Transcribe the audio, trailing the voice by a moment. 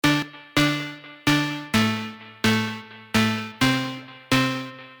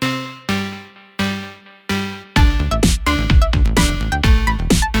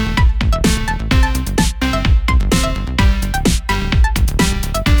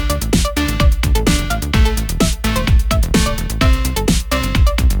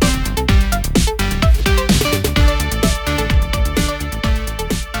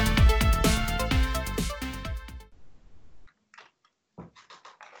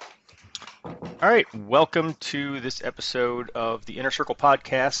All right, welcome to this episode of the Inner Circle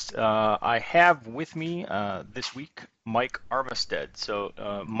podcast. I have with me this week Mike Armistead.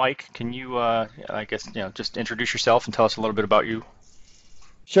 So, Mike, can you, I guess, just introduce yourself and tell us a little bit about you?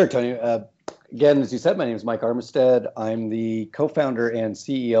 Sure, Tony. Again, as you said, my name is Mike Armistead. I'm the co-founder and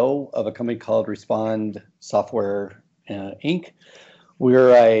CEO of a company called Respond Software Inc.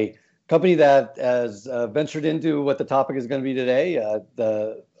 We're a company that has ventured into what the topic is going to be today,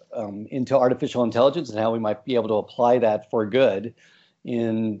 into artificial intelligence and how we might be able to apply that for good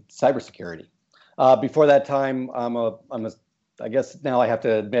in cybersecurity. Before that time, I guess now I have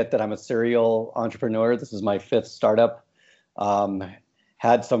to admit that I'm a serial entrepreneur. This is my fifth startup.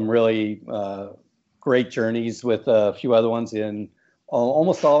 Had some really great journeys with a few other ones in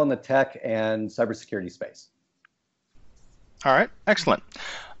almost all in the tech and cybersecurity space. All right, excellent.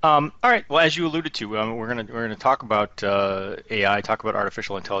 All right. Well, as you alluded to, we're gonna talk about AI, talk about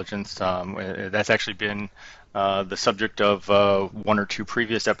artificial intelligence. That's actually been the subject of one or two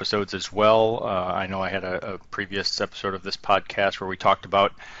previous episodes as well. I know I had a previous episode of this podcast where we talked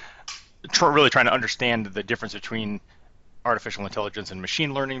about really trying to understand the difference between artificial intelligence and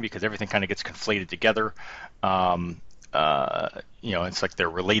machine learning, because everything kind of gets conflated together. It's like they're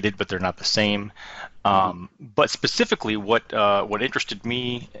related, but they're not the same. But specifically, what interested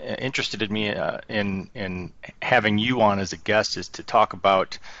me in having you on as a guest is to talk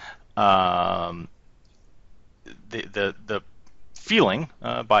about the feeling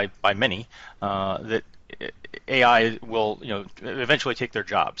by many that AI will eventually take their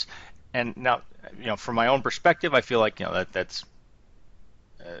jobs. And now, from my own perspective, I feel like that's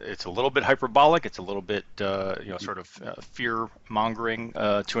it's a little bit hyperbolic. It's a little bit sort of fear mongering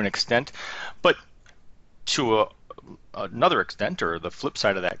to an extent, but to another extent, or the flip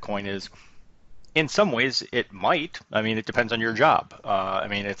side of that coin is, in some ways, it might. I mean, it depends on your job. I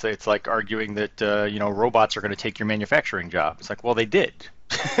mean, it's like arguing that robots are going to take your manufacturing job. It's like, well, they did.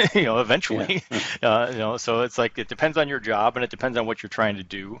 Eventually. Yeah. So it's like it depends on your job and it depends on what you're trying to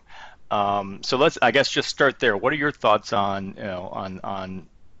do. So let's, I guess, just start there. What are your thoughts on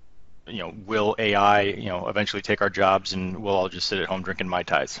will AI eventually take our jobs and we'll all just sit at home drinking Mai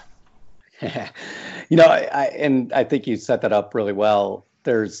Tais? I think you set that up really well.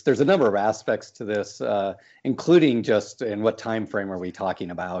 There's a number of aspects to this, including just in what time frame are we talking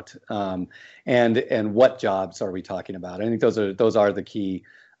about, and what jobs are we talking about. I think those are the key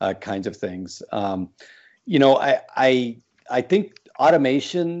kinds of things. I think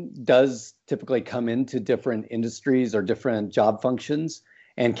automation does typically come into different industries or different job functions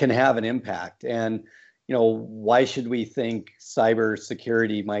and can have an impact. And why should we think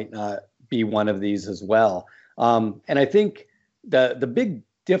cybersecurity might not be one of these as well? And I think the big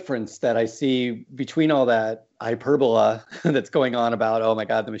difference that I see between all that hyperbola that's going on about, oh my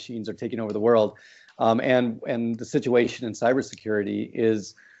God, the machines are taking over the world, and the situation in cybersecurity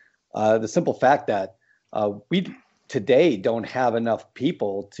is the simple fact that we today don't have enough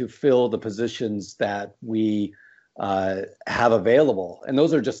people to fill the positions that we have available. And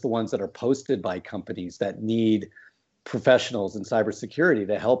those are just the ones that are posted by companies that need professionals in cybersecurity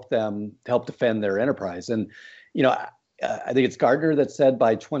to help defend their enterprise. And, I think it's Gartner that said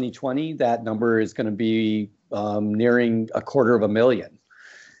by 2020, that number is going to be nearing 250,000.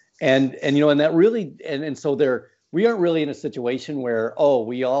 And that really, and so we aren't really in a situation where,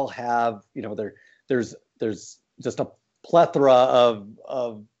 we all have, there's just a plethora of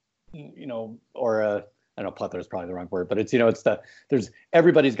or a, I know plethora is probably the wrong word, but it's,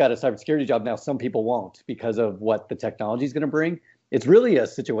 everybody's got a cybersecurity job now. Some people won't because of what the technology is going to bring. It's really a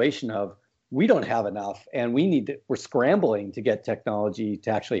situation of we don't have enough, and we're scrambling to get technology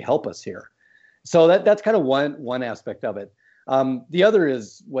to actually help us here. So that's kind of one aspect of it. The other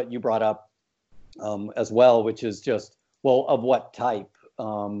is what you brought up as well, which is just, well, of what type?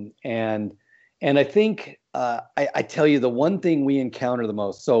 And I think I tell you the one thing we encounter the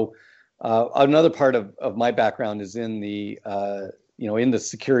most. So another part of my background is in the in the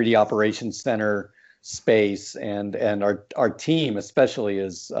security operations center space, and our team especially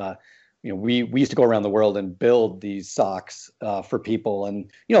is we used to go around the world and build these SOCs for people, and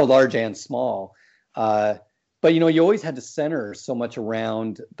large and small. But you always had to center so much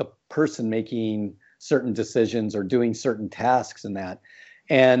around the person making certain decisions or doing certain tasks and that.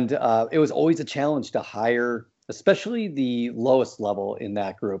 And it was always a challenge to hire, especially the lowest level in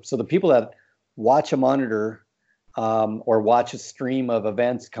that group. So the people that watch a monitor or watch a stream of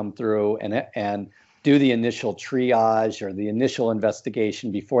events come through and do the initial triage or the initial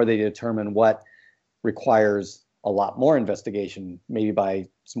investigation before they determine what requires a lot more investigation, maybe by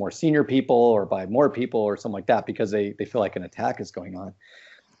some more senior people or by more people or something like that, because they feel like an attack is going on.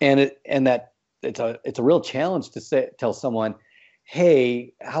 And that it's a real challenge to tell someone,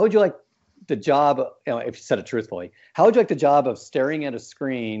 hey, how would you like the job, if you said it truthfully, how would you like the job of staring at a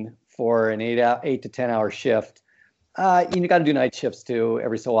screen for an 8 to 10 hour shift? You got to do night shifts too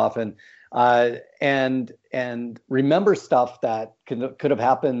every so often, and remember stuff that could have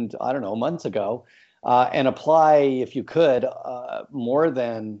happened, I don't know, months ago, and apply, if you could, more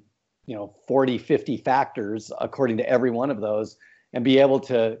than 40, 50 factors according to every one of those, and be able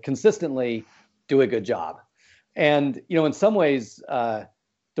to consistently do a good job. And in some ways, the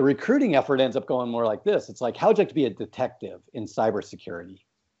recruiting effort ends up going more like this. It's like, how would you like to be a detective in cybersecurity?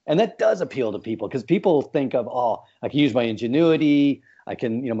 And that does appeal to people, because people think of, oh, I can use my ingenuity. I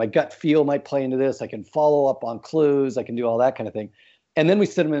can, my gut feel might play into this. I can follow up on clues. I can do all that kind of thing. And then we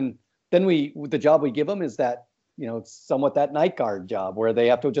sit them in, the job we give them is that, somewhat that night guard job where they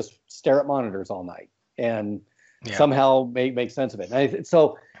have to just stare at monitors all night and somehow make sense of it. And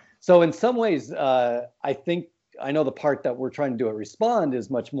so in some ways, I know the part that we're trying to do at Respond is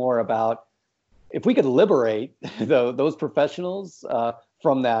much more about, if we could liberate those professionals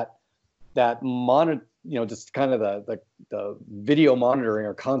from that monitor, just kind of the video monitoring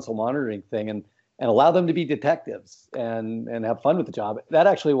or console monitoring thing, and allow them to be detectives and have fun with the job, that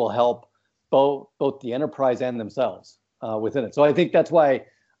actually will help both the enterprise and themselves within it. So I think that's why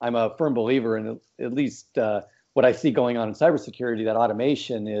I'm a firm believer in at least what I see going on in cybersecurity, that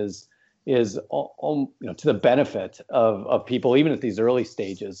automation is to the benefit of people, even at these early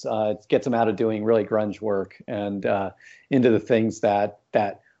stages. It gets them out of doing really grunge work and into the things that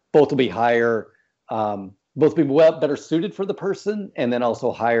both will be higher, both be better suited for the person, and then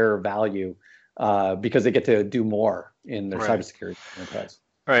also higher value because they get to do more in their cybersecurity enterprise.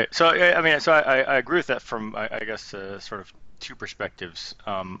 Right. So I agree with that from I guess sort of two perspectives.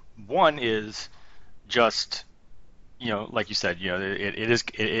 One is just, like you said,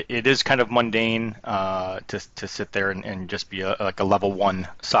 it is kind of mundane to sit there and just be like a level 1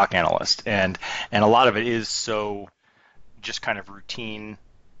 SOC analyst, and a lot of it is so just kind of routine.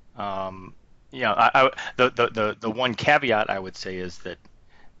 The one caveat I would say is that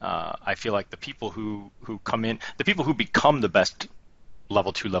I feel like the people who come in, the people who become the best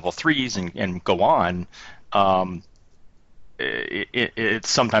level 2, level 3s and go on, it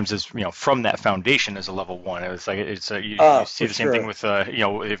sometimes is, from that foundation as a level 1. It's like you see the same thing with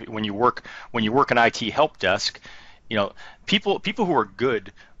when you work an IT help desk, people who are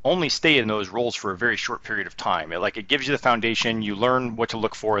good only stay in those roles for a very short period of time. It gives you the foundation, you learn what to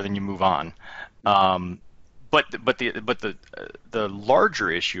look for, then you move on. But the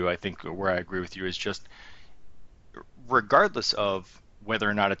larger issue, I think, where I agree with you, is just, regardless of whether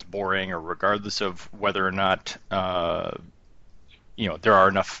or not it's boring, or regardless of whether or not there are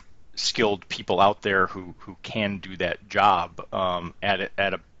enough skilled people out there who can do that job at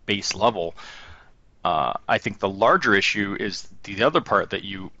a base level. I think the larger issue is the other part that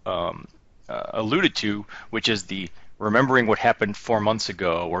you alluded to, which is the remembering what happened 4 months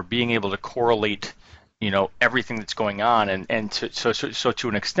ago, or being able to correlate, everything that's going on, and so to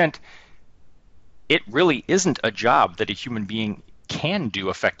an extent, it really isn't a job that a human being can do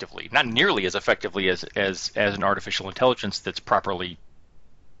effectively, not nearly as effectively as an artificial intelligence that's properly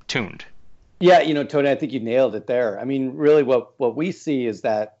tuned. Yeah, Tony, I think you nailed it there. I mean, really, what we see is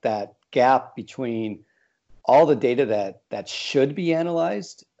that gap between all the data that should be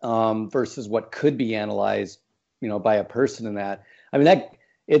analyzed versus what could be analyzed, by a person in that. I mean, that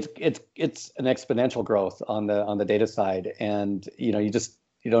it's an exponential growth on the data side, and you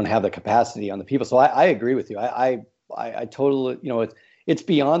don't have the capacity on the people. So I agree with you. I totally, it's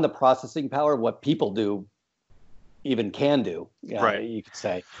beyond the processing power of what people can do, right, you could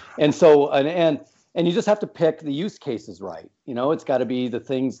say. And so, and you just have to pick the use cases right. It's got to be the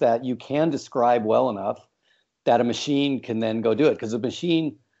things that you can describe well enough that a machine can then go do it. Because a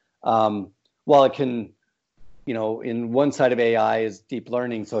machine, while it can, in one side of AI is deep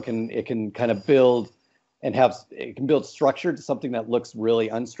learning, so it can kind of build and it can build structure to something that looks really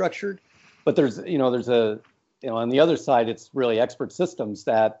unstructured. But there's on the other side, it's really expert systems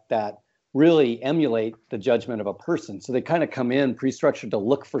that really emulate the judgment of a person. So they kind of come in pre-structured to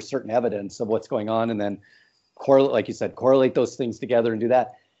look for certain evidence of what's going on, and then correlate, like you said, correlate those things together and do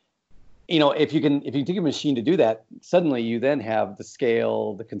that. If you take a machine to do that, suddenly you then have the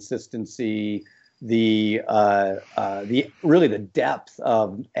scale, the consistency, the really the depth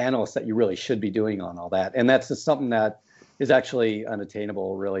of analysts that you really should be doing on all that. And that's just something that is actually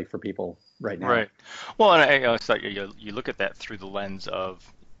unattainable, really, for people right now. Right. Well, and it's like you look at that through the lens of,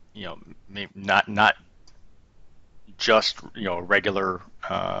 maybe not just regular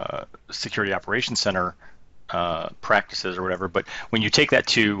security operations center practices or whatever, but when you take that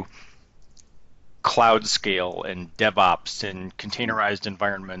to cloud scale and DevOps and containerized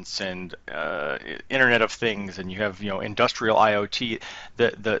environments and Internet of Things, and you have industrial IoT.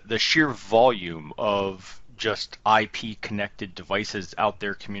 The sheer volume of just IP connected devices out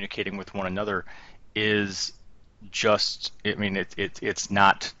there communicating with one another is just, I mean, it's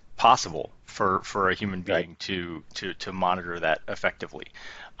not possible for a human Right. being to monitor that effectively.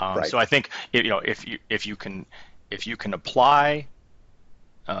 Right. So I think if you can apply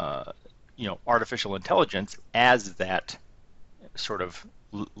artificial intelligence as that sort of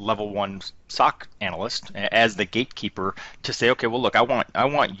level one SOC analyst, as the gatekeeper, to say, okay, well, look, I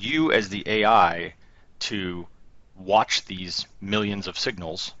want you as the AI to watch these millions of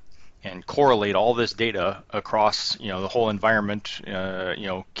signals and correlate all this data across the whole environment,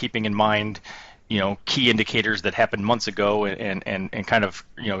 keeping in mind key indicators that happened months ago, and kind of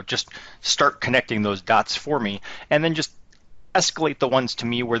just start connecting those dots for me, and then just escalate the ones to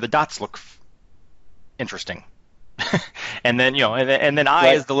me where the dots look interesting. And then and then I,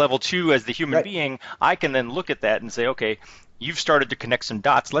 Right. as the level two, as the human Right. being, I can then look at that and say, okay, you've started to connect some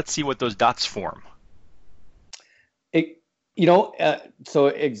dots. Let's see what those dots form. It, so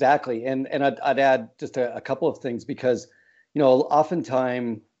exactly, and I'd add just a couple of things because,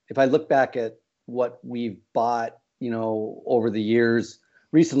 oftentimes if I look back at what we've bought, over the years,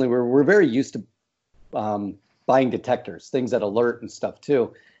 recently we're very used to buying detectors, things that alert and stuff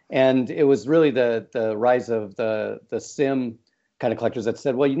too, and it was really the rise of the SIM kind of collectors that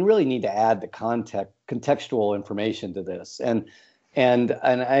said, well, you really need to add the contextual information to this, and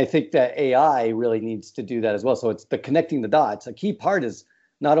I think that AI really needs to do that as well. So it's the connecting the dots. A key part is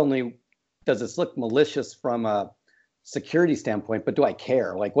not only does this look malicious from a security standpoint, but do I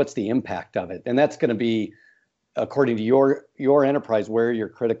care? Like, what's the impact of it? And that's going to be according to your enterprise, where are your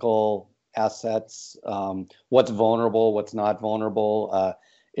critical assets, what's vulnerable, what's not vulnerable,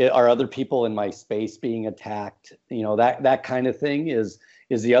 are other people in my space being attacked? That kind of thing is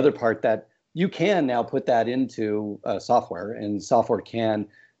the other part that you can now put that into software, and software can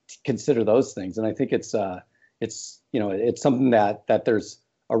consider those things. And I think it's something that there's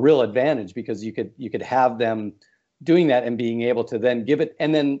a real advantage, because you could have them doing that and being able to then give it.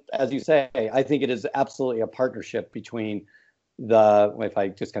 And then, as you say, I think it is absolutely a partnership between if I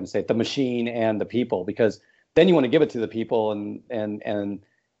just kind of say it, the machine and the people, because then you want to give it to the people and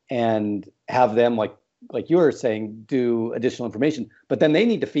have them, like you were saying, do additional information, but then they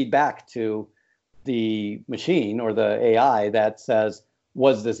need to feed back to the machine or the AI that says,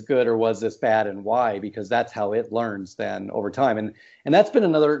 was this good or was this bad, and why? Because that's how it learns then over time. And that's been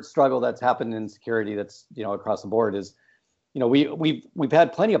another struggle that's happened in security that's across the board is, we've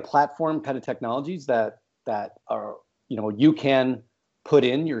had plenty of platform kind of technologies that are, you can put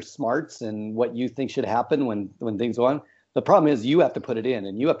in your smarts and what you think should happen when things go on. The problem is you have to put it in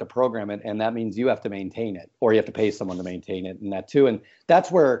and you have to program it, and that means you have to maintain it, or you have to pay someone to maintain it, and that too. And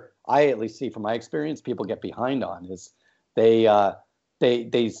that's where I at least see from my experience people get behind on is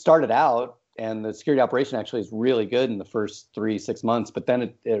they started out, and the security operation actually is really good in the first 3-6 months, but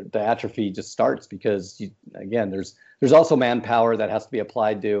then the atrophy just starts because again there's also manpower that has to be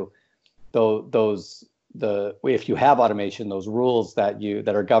applied to those if you have automation, those rules that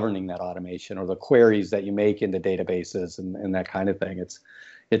are governing that automation, or the queries that you make into databases and that kind of thing.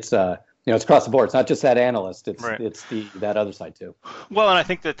 It's across the board. It's not just that analyst. Right. It's that other side too. Well, and I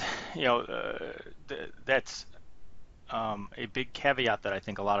think that that's a big caveat that I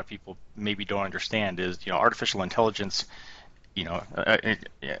think a lot of people maybe don't understand is artificial intelligence.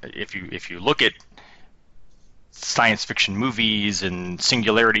 If you look at science fiction movies and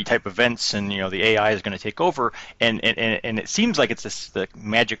singularity type events, and the AI is going to take over, and it seems like it's the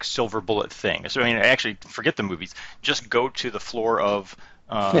magic silver bullet thing. So I mean, actually, forget the movies. Just go to the floor of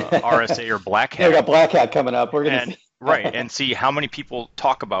RSA or Black Hat. We got Black Hat coming up. We're gonna right, and see how many people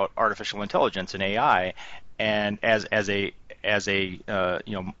talk about artificial intelligence and AI, and as a as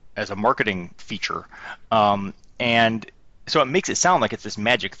a marketing feature, and so it makes it sound like it's this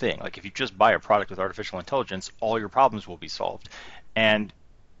magic thing. Like if you just buy a product with artificial intelligence, all your problems will be solved. And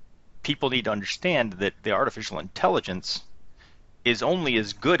people need to understand that the artificial intelligence is only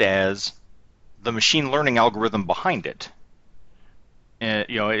as good as the machine learning algorithm behind it.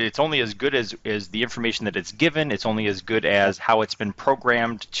 It's only as good as the information that it's given. It's only as good as how it's been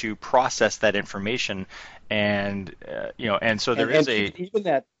programmed to process that information. And and so there is even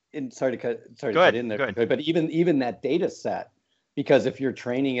that. And sorry to Go cut ahead. in there, Go ahead. but even that data set, because if you're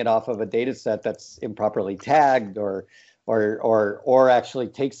training it off of a data set that's improperly tagged, or actually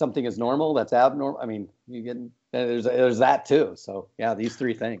takes something as normal that's abnormal, I mean, there's that too. So yeah, these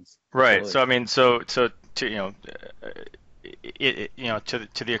three things. Right. Absolutely. So I mean, so to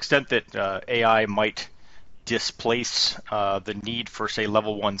to the extent that AI might displace the need for, say,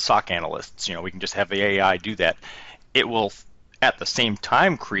 level one SOC analysts. We can just have the AI do that. It will, at the same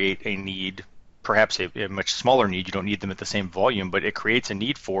time, create a need, perhaps a much smaller need. You don't need them at the same volume, but it creates a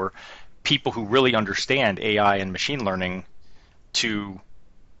need for people who really understand AI and machine learning to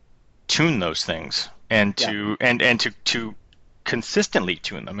tune those things and to consistently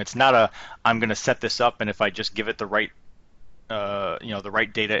tune them. It's not I'm going to set this up, and if I just give it the right the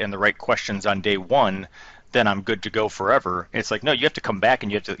right data and the right questions on day one, then I'm good to go forever. It's like, no, you have to come back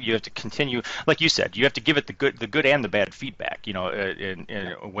and you have to continue. Like you said, you have to give it the good and the bad feedback.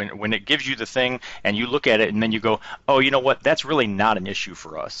 When it gives you the thing and you look at it and then you go, oh, you know what? That's really not an issue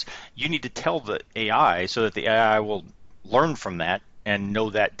for us. You need to tell the AI so that the AI will learn from that and know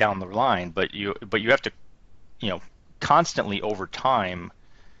that down the line. But you have to, constantly over time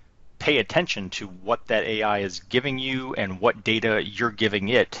pay attention to what that AI is giving you and what data you're giving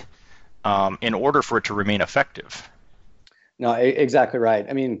it in order for it to remain effective. No, exactly right.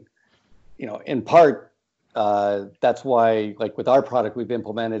 I mean, in part, that's why, like with our product, we've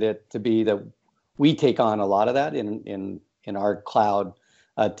implemented it to be that we take on a lot of that in our cloud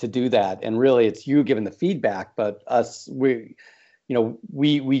to do that. And really, it's you giving the feedback, but us, we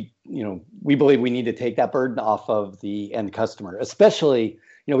believe we need to take that burden off of the end customer, especially.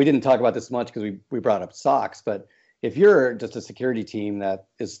 We didn't talk about this much because we brought up SOCs, but if you're just a security team that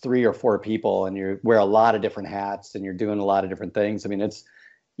is 3 or 4 people and you wear a lot of different hats and you're doing a lot of different things, I mean,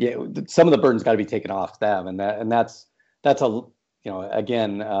 some of the burden's got to be taken off them, and that's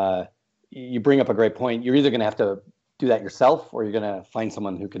again, you bring up a great point. You're either going to have to do that yourself, or you're going to find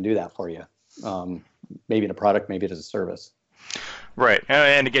someone who can do that for you. Maybe in a product, maybe it as a service. Right,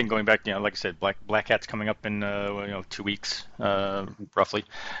 and again, going back, like I said, Black Hat's coming up in 2 weeks, roughly,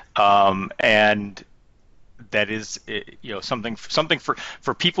 and that is something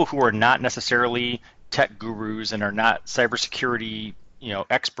for people who are not necessarily tech gurus and are not cybersecurity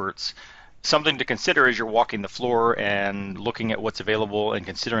experts. Something to consider as you're walking the floor and looking at what's available and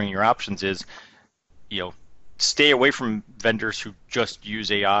considering your options is, stay away from vendors who just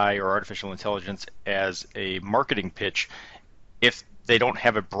use AI or artificial intelligence as a marketing pitch if they don't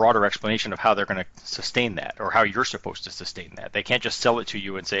have a broader explanation of how they're going to sustain that or how you're supposed to sustain that. They can't just sell it to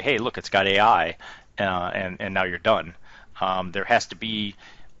you and say, hey, look, it's got AI, and now you're done. There has to be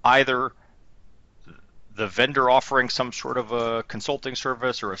either the vendor offering some sort of a consulting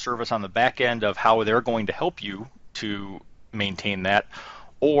service or a service on the back end of how they're going to help you to maintain that,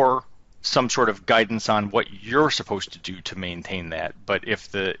 or some sort of guidance on what you're supposed to do to maintain that. But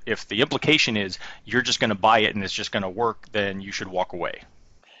if the implication is you're just going to buy it and it's just going to work, then you should walk away.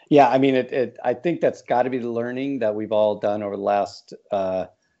 Yeah, I mean, I think that's got to be the learning that we've all done over the last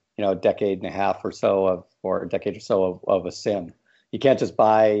decade and a half or so or a decade or so of a SIEM. You can't just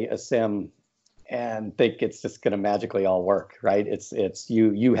buy a SIEM and think it's just going to magically all work, right? It's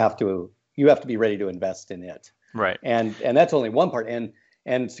you have to be ready to invest in it. Right. And that's only one part.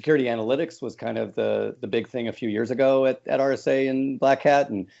 And security analytics was kind of the big thing a few years ago at RSA and Black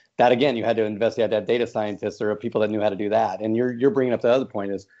Hat, and that again, you had to invest. You had to have data scientists or people that knew how to do that. And you're bringing up the other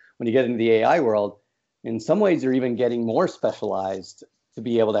point is when you get into the AI world, in some ways you're even getting more specialized to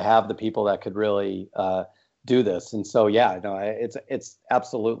be able to have the people that could really do this. And so it's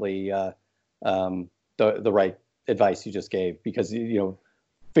absolutely the right advice you just gave, because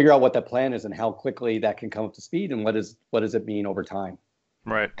figure out what that plan is and how quickly that can come up to speed, and what does it mean over time.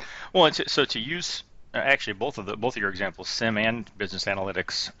 Right. Well, so to use actually both of your examples, SIEM and business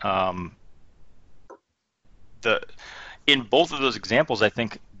analytics, in both of those examples, I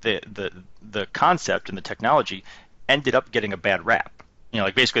think the concept and the technology ended up getting a bad rap.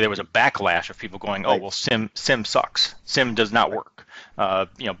 Like basically there was a backlash of people going, oh, well, SIEM sucks. SIEM does not work.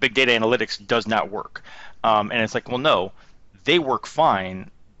 Big data analytics does not work. And it's like, well, no, they work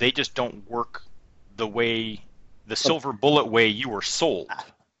fine. They just don't work the way, the silver bullet way you were sold.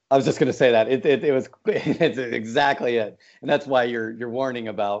 I was just going to say that it's exactly it, and that's why you're warning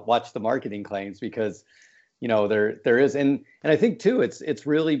about watch the marketing claims, because there is, and I think too it's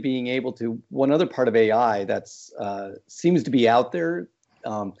really being able to, one other part of AI that's seems to be out there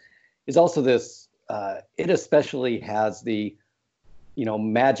is also this. It especially has the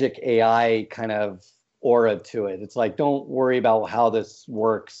magic AI kind of aura to it. It's like, don't worry about how this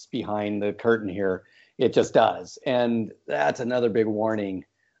works behind the curtain here. It just does. And that's another big warning,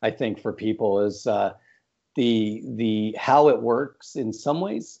 I think, for people is the how it works in some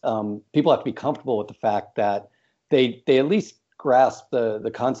ways. People have to be comfortable with the fact that they at least grasp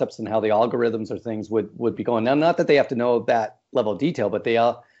the concepts and how the algorithms or things would be going. Now, not that they have to know that level of detail, but they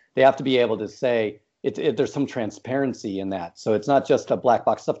have to be able to say, there's some transparency in that. So it's not just a black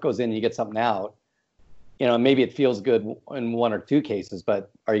box. Stuff goes in and you get something out. Maybe it feels good in one or two cases,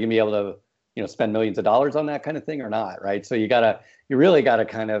 but are you gonna be able to, spend millions of dollars on that kind of thing or not, right? So you really gotta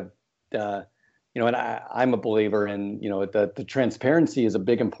kind of, and I'm a believer in, the transparency is a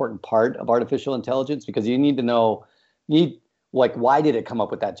big important part of artificial intelligence, because you need to know, like, why did it come up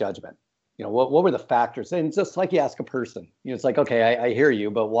with that judgment? What were the factors? And it's just like you ask a person, it's like, okay, I hear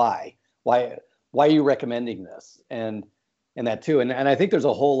you, but why? Why are you recommending this? And that too. And I think there's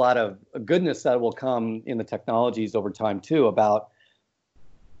a whole lot of goodness that will come in the technologies over time too, about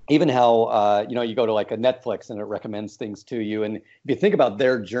even how, you go to like a Netflix and it recommends things to you. And if you think about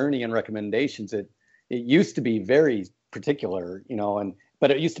their journey and recommendations, it used to be very particular,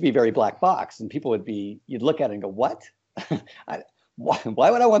 but it used to be very black box, and people you'd look at it and go, what? Why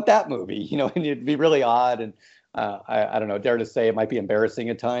would I want that movie? And it'd be really odd. And I don't know, dare to say it might be embarrassing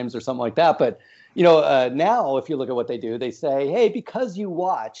at times or something like that. But, now if you look at what they do, they say, hey, because you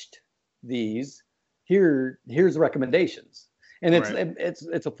watched these, here's recommendations. And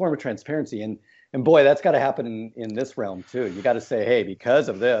it's a form of transparency. And boy, that's got to happen in this realm too. You got to say, hey, because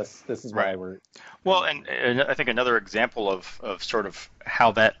of this is why we're. Well, and I think another example of sort of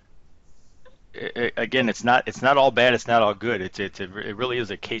how that, again, it's not all bad, it's not all good. It really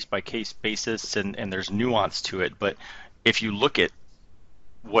is a case by case basis, and there's nuance to it. But if you look at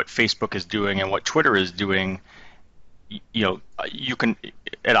what Facebook is doing and what Twitter is doing, you can,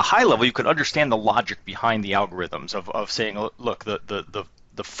 at a high level, you can understand the logic behind the algorithms of saying, look,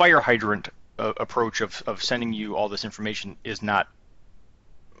 the fire hydrant approach of sending you all this information is not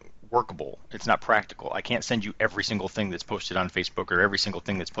workable. It's not practical. I can't send you every single thing that's posted on Facebook or every single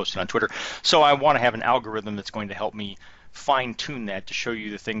thing that's posted on Twitter. So I want to have an algorithm that's going to help me fine tune that to show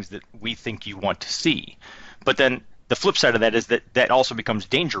you the things that we think you want to see. But then the flip side of that is that also becomes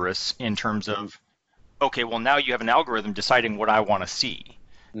dangerous in terms of, okay, well, now you have an algorithm deciding what I want to see.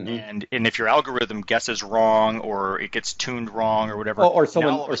 Mm-hmm. And if your algorithm guesses wrong, or it gets tuned wrong, or whatever, or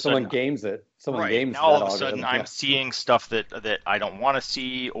someone games it. Games now all of a sudden I'm seeing stuff that I don't want to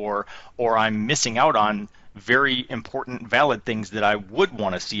see, or I'm missing out on very important, valid things that I would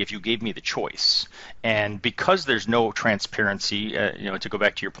want to see if you gave me the choice. And because there's no transparency, to go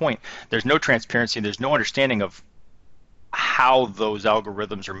back to your point, there's no transparency, there's no understanding of how those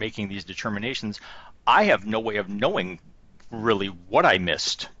algorithms are making these determinations. I have no way of knowing really what I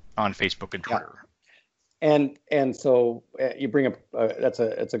missed on Facebook and Twitter. Yeah. And so you bring up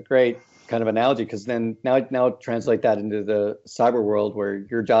it's a great kind of analogy, because then now translate that into the cyber world, where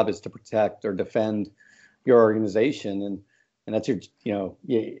your job is to protect or defend your organization, and that's your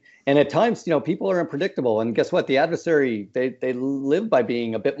and at times people are unpredictable, and guess what? The adversary, they live by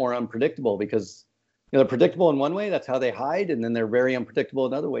being a bit more unpredictable, because they're predictable in one way, that's how they hide, and then they're very unpredictable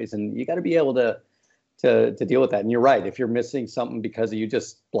in other ways, and you got to be able to deal with that. And you're right, if you're missing something because you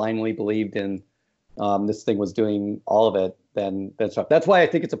just blindly believed in this thing was doing all of it, then that's tough. That's why I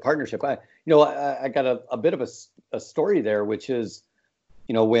think it's a partnership. I got a bit of a story there, which is,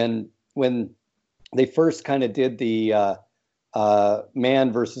 when they first kind of did the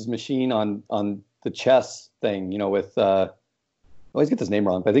man versus machine on the chess thing, with I always get this name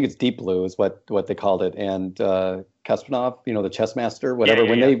wrong, but I think it's Deep Blue is what they called it, and Kasparov, the chess master, whatever.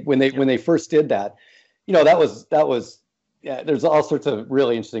 When they first did that, that was there's all sorts of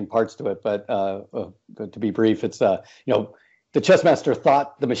really interesting parts to it, but to be brief, it's the chess master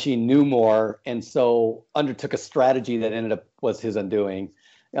thought the machine knew more, and so undertook a strategy that ended up was his undoing,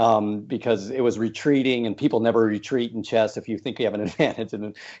 because it was retreating, and people never retreat in chess if you think you have an advantage,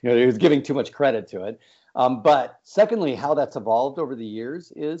 and he was giving too much credit to it. But secondly, how that's evolved over the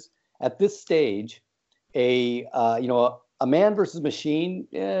years is, at this stage, a man versus machine,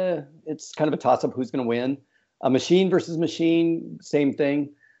 it's kind of a toss-up who's going to win. A machine versus machine, same thing.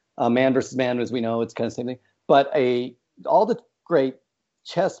 A man versus man, as we know, it's kind of the same thing. But all the great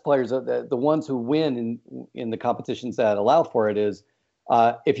chess players, the ones who win in the competitions that allow for it, is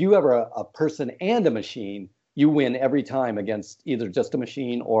if you have a person and a machine, you win every time against either just a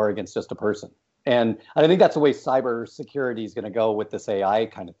machine or against just a person. And I think that's the way cyber security is going to go with this AI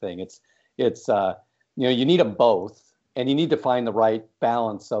kind of thing. It's you need them both, and you need to find the right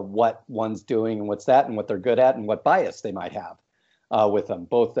balance of what one's doing and what's that, and what they're good at, and what bias they might have with them,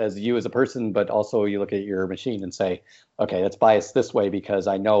 both as you as a person, but also you look at your machine and say, okay, that's biased this way because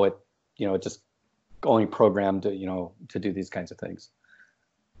I know it, it's just only programmed to do these kinds of things.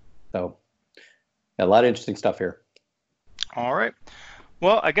 So a lot of interesting stuff here. All right.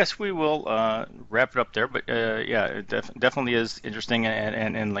 Well, I guess we will wrap it up there, but it definitely is interesting,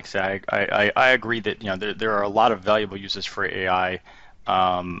 and like I said, I agree that there are a lot of valuable uses for AI.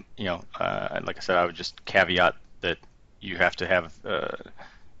 Like I said, I would just caveat that you have to have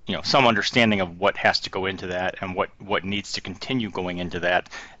some understanding of what has to go into that and what needs to continue going into that,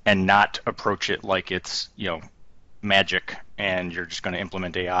 and not approach it like it's magic and you're just going to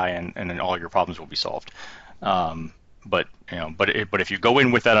implement AI and then all your problems will be solved. But if you go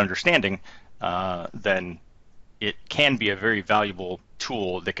in with that understanding, then it can be a very valuable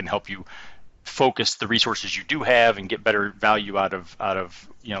tool that can help you focus the resources you do have and get better value out of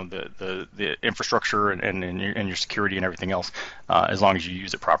the infrastructure and your security and everything else, as long as you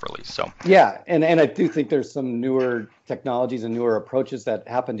use it properly. So yeah, and I do think there's some newer technologies and newer approaches that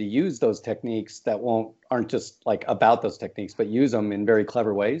happen to use those techniques that aren't just like about those techniques, but use them in very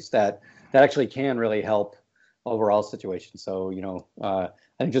clever ways that actually can really help overall situations. So I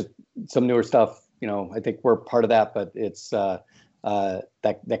think just some newer stuff. I think we're part of that, but it's that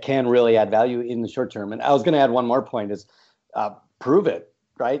can really add value in the short term. And I was going to add one more point is prove it,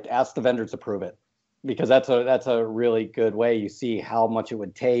 right? Ask the vendors to prove it, because that's a really good way. You see how much it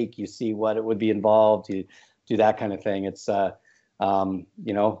would take, you see what it would be involved, you do that kind of thing. It's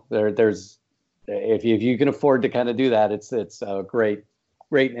there's if you can afford to kind of do that, it's great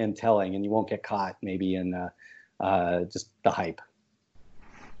and telling, and you won't get caught maybe in just the hype.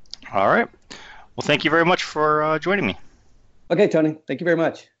 All right. Well, thank you very much for joining me. Okay, Tony, thank you very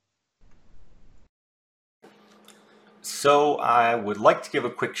much. So I would like to give a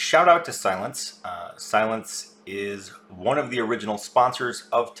quick shout out to Cylance. Cylance is one of the original sponsors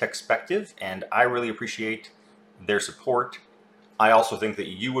of Techspective, and I really appreciate their support. I also think that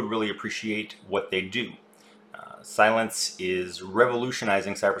you would really appreciate what they do. Cylance is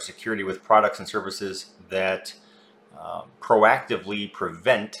revolutionizing cybersecurity with products and services that proactively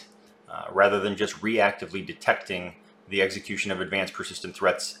prevent, rather than just reactively detecting, the execution of advanced persistent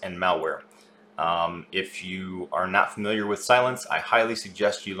threats and malware. If you are not familiar with Cylance, I highly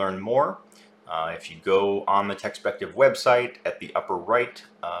suggest you learn more. If you go on the Techspective website at the upper right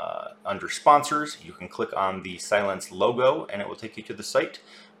under sponsors, you can click on the Cylance logo and it will take you to the site,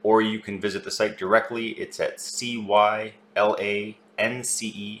 or you can visit the site directly. It's at cylance.com.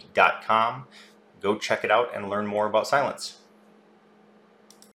 Go check it out and learn more about Cylance.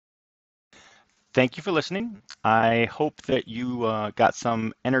 Thank you for listening. I hope that you got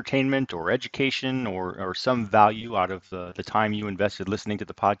some entertainment or education or some value out of the time you invested listening to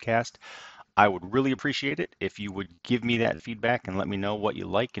the podcast. I would really appreciate it if you would give me that feedback and let me know what you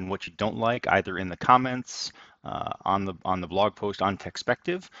like and what you don't like, either in the comments on the blog post on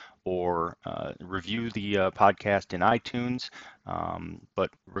Techspective, or review the podcast in iTunes. But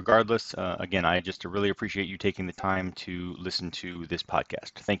regardless, again, I just really appreciate you taking the time to listen to this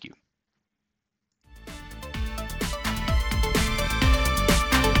podcast. Thank you.